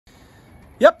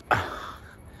Yep,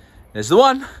 that's the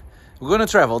one. We're going to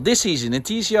travel this season in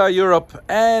TCR Europe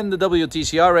and the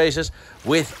WTCR races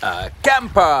with a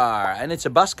camper. And it's a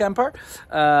bus camper.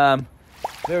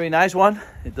 Very nice one.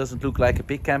 It doesn't look like a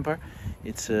big camper.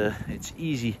 It's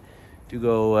easy to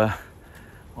go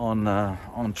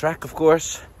on track, of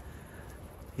course.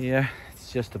 Here,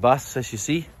 it's just a bus, as you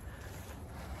see.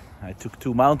 I took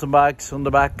 2 mountain bikes on the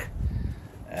back.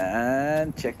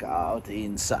 And check out the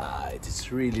inside.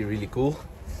 It's really, really cool.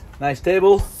 Nice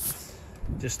table.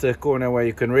 Just a corner where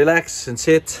you can relax and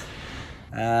sit.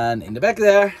 And in the back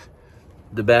there,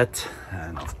 the bed.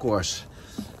 And of course,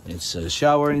 it's a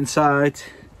shower inside.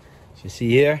 As you see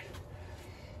here.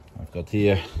 I've got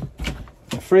here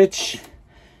a fridge.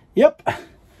 Yep.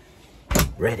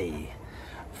 Ready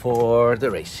for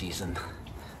the race season.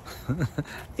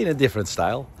 In a different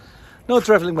style. No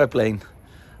traveling by plane,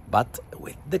 but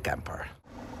with the camper.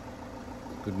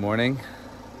 Good morning.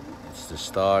 It's the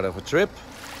start of a trip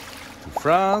to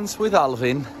France with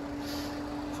Alvin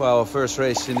for our first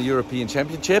race in the European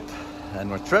Championship. And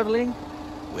we're traveling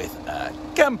with a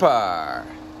camper.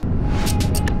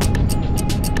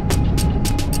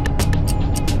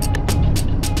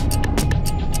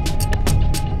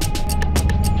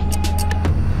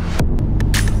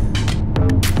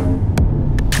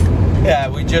 Yeah,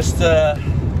 we just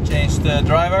changed the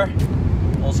driver.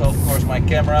 Also, of course, my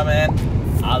cameraman,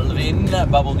 Alvin,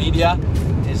 Bubble Media,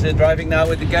 is driving now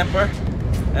with the camper.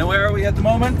 And where are we at the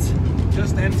moment?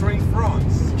 Just entering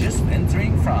France. Just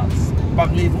entering France.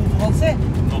 Parlez-vous français?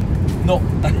 No. No.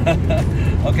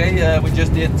 Okay, we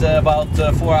just did about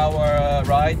a 4-hour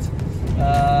ride.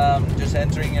 Just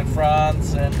entering in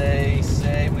France, and they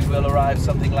say we will arrive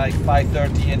something like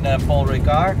 5:30 in Paul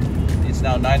Ricard. It's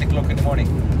now 9 o'clock in the morning.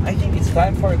 I think it's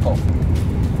time for a coffee.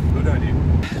 Good idea.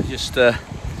 Just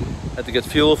had to get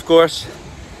fuel, of course,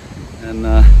 and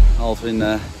Alvin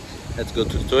had to go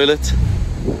to the toilet.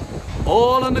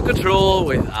 All under control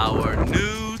with our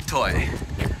new toy.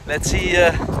 Let's see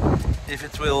if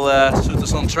it will suit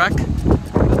us on track,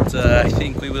 but I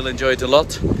think we will enjoy it a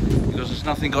lot because there's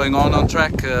nothing going on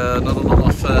track, not a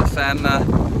lot of fan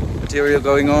material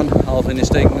going on. Alvin is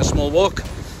taking a small walk,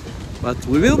 but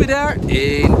we will be there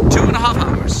in 2.5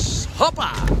 hours.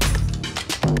 Hoppa!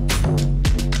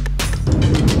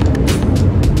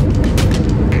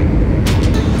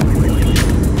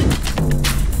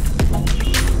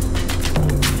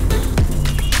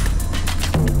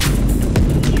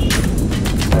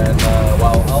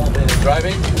 While Alvin is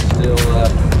driving, still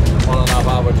 1.5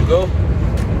 hours to go.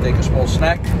 We'll take a small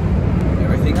snack.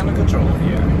 Everything under control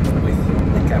here with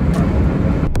the camper.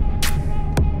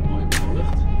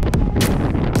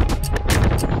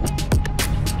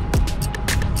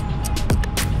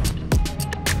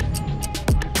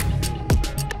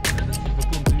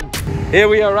 Here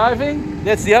we are arriving.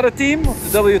 That's the other team of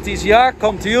the WTCR.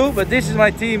 Come to you, but this is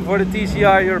my team for the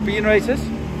TCR European races.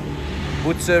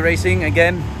 Boutsen Racing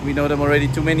again. We know them already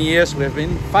too many years. We've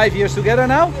been 5 years together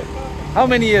now. How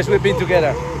many years we've been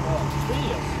together?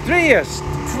 3 years.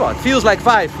 It feels like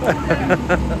 5.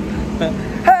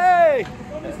 Hey!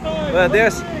 Well,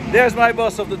 there's my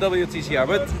boss of the WTCR.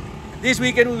 But this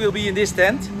weekend we will be in this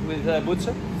tent with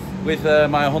Boutsen, with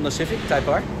my Honda Civic Type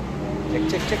R. Check,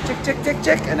 check, check, check, check, check,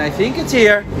 check. And I think it's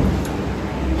here.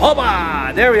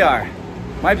 Hoppa! There we are.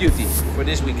 My beauty for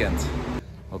this weekend.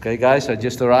 Okay guys, I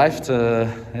just arrived,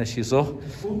 as you saw.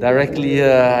 Directly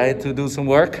I had to do some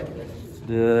work.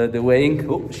 The weighing,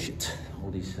 oh shit,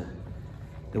 all these,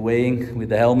 the weighing with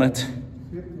the helmet,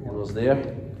 it was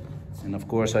there. And of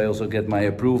course I also get my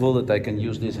approval that I can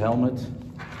use this helmet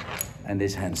and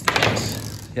this hand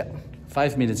device. Yeah,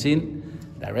 5 minutes in,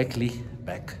 directly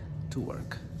back to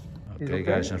work. Okay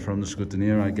guys, and from the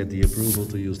scrutineer I get the approval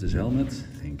to use this helmet.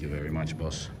 Thank you very much,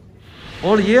 boss.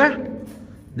 All year,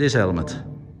 this helmet.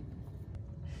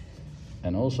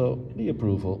 And also the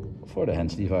approval for the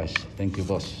hands device. Thank you,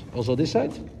 boss. Also this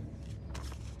side.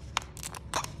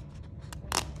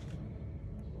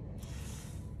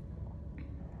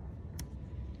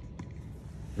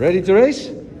 Ready to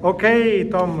race? Okay,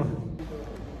 Tom.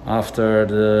 After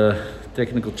the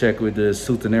technical check with the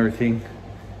suit and everything,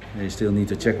 they still need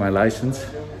to check my license.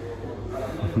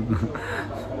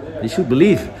 They should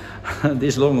believe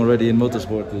this long already in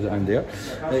motorsport that I'm there.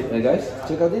 Hey guys,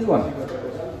 check out this one.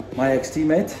 My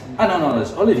ex-teammate. Ah, no,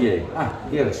 that's Olivier. Ah,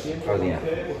 here is Claudia.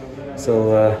 So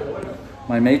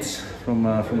my mates from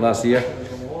last year,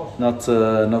 not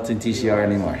in TCR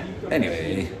anymore.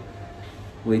 Anyway,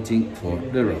 waiting for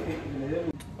the road.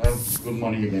 Good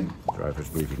morning again. Driver's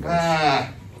briefing,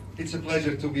 guys. It's a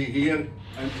pleasure to be here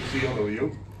and to see all of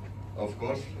you, of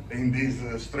course, in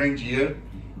this strange year.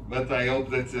 but I hope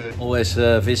that. Always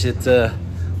visit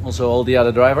also all the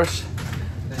other drivers.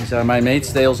 These are my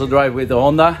mates. They also drive with the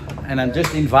Honda, and I'm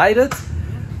just invited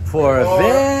for a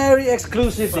very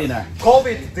exclusive dinner.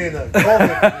 COVID dinner.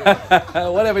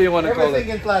 COVID. Whatever you want to call it. Everything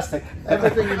in plastic.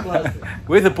 Everything in plastic.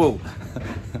 With a pool.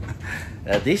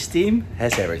 This team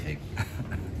has everything.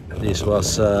 This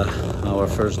was our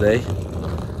first day.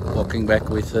 Walking back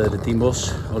with the team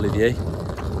boss, Olivier,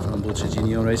 from Boutsen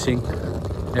Ginion Racing.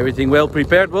 Everything well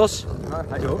prepared, boss?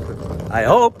 I hope. I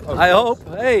hope. I hope.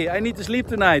 Hey, I need to sleep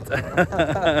tonight.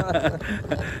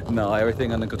 No,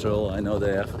 everything under control. I know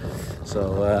they have.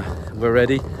 So we're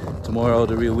ready. Tomorrow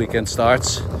the real weekend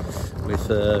starts with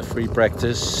free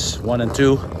practice 1 and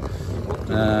 2.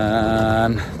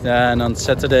 And then on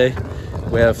Saturday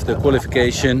we have the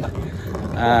qualification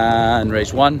and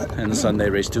race 1, and Sunday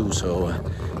race 2. So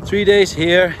 3 days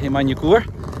here in Magny-Cours.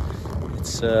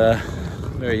 It's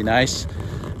very nice,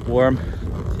 warm.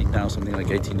 I think now something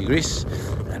like 18 degrees,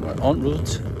 and we're en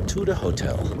route to the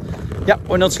hotel. Yeah,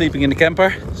 we're not sleeping in the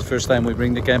camper. It's the first time we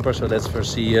bring the camper, so let's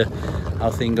first see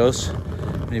how thing goes.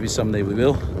 Maybe someday we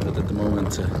will, but at the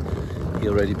moment he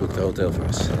already booked the hotel for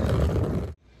us.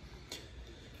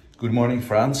 Good morning,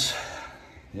 France.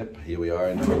 Yep, here we are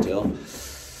in the hotel.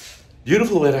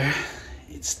 Beautiful weather.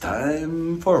 It's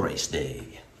time for race day.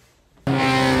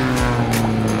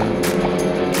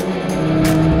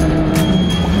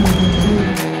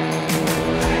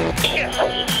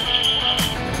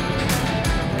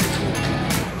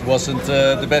 Wasn't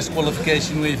the best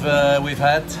qualification we've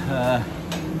had.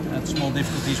 Had small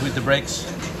difficulties with the brakes.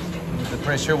 The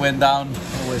pressure went down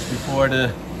always before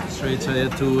the straight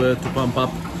to pump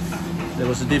up. There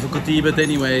was a difficulty, but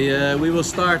anyway, we will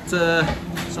start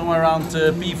somewhere around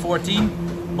P14.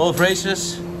 Both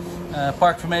races.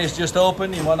 Park for May is just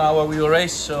open. In 1 hour we will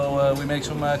race, so we make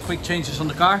some quick changes on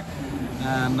the car,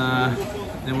 and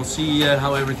then we'll see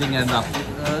how everything ends up.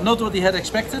 Not what he had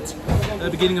expected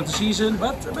beginning of the season,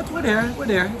 but we're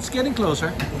there. It's getting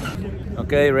closer.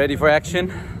 Okay, ready for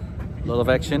action. A lot of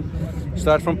action.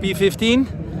 Start from P15.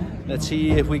 Let's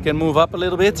see if we can move up a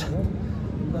little bit.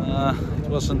 It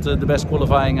wasn't the best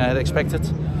qualifying I had expected.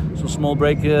 Some small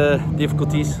brake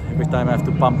difficulties. Every time I have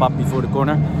to pump up before the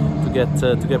corner to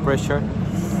get pressure.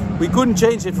 We couldn't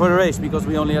change it for the race because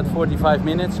we only had 45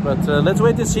 minutes, but let's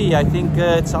wait and see. I think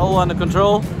it's all under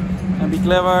control, and be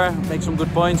clever, make some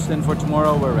good points, then for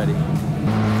tomorrow we're ready.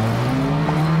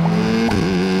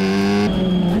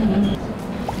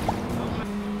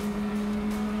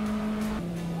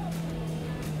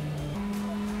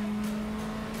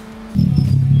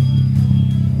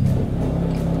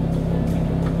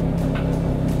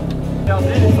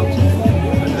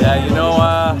 Yeah, you know,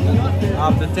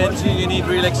 after tension you need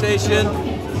relaxation.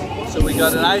 So we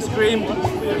got an ice cream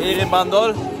here in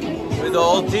Bandol with the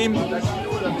whole team.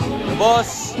 The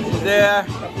boss is there,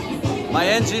 my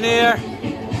engineer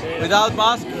without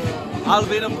mask,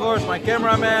 Alvin of course, my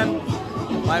cameraman,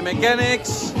 my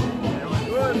mechanics.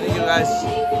 Thank you guys.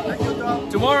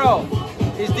 Tomorrow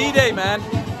is D-Day, man.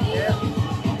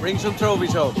 Bring some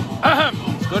trophies home.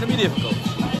 It's going to be difficult.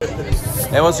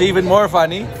 And what's even more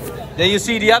funny, then you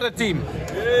see the other team.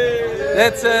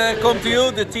 Let's come to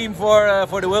you, the team for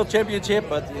the World Championship.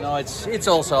 But you know, it's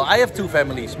also, I have 2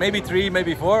 families, maybe 3,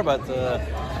 maybe 4, but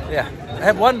yeah, I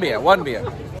have one beer.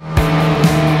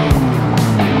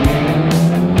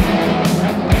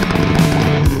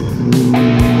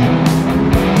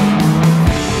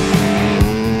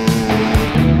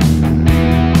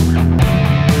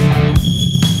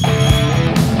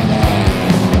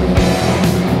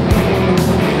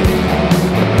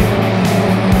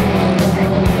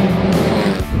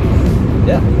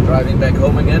 Driving back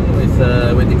home again with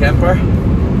the camper.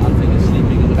 Alvin is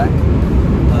sleeping in the back.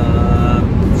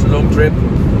 It's a long trip,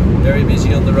 very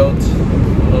busy on the road.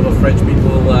 A lot of French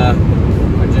people are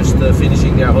just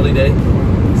finishing their holiday.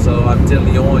 So until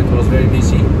Lyon it was very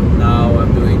busy. Now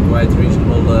I'm doing quite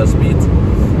reasonable speed,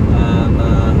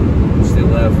 and still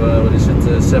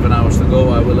have 7 hours to go.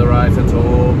 I will arrive at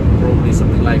home probably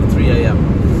something like 3 AM.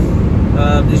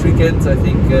 This weekend I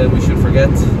think we should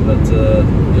forget, but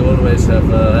you always have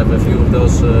a few of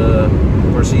those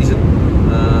per season.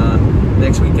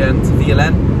 Next weekend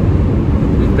VLN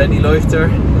with Benny Leuchter,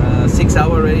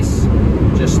 6-hour race,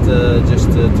 just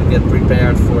to get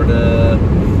prepared for the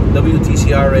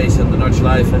WTCR race and the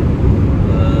Nordschleife,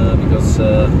 because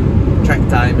track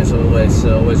time is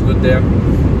always good there.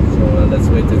 So let's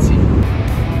wait and see.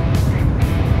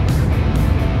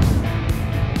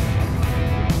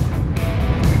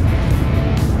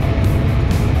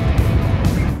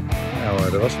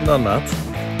 Dat was hem dan, maat.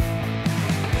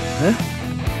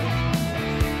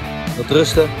 Wat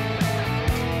rusten.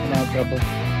 Grappel.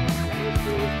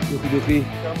 Doei doei.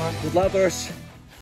 Tot later.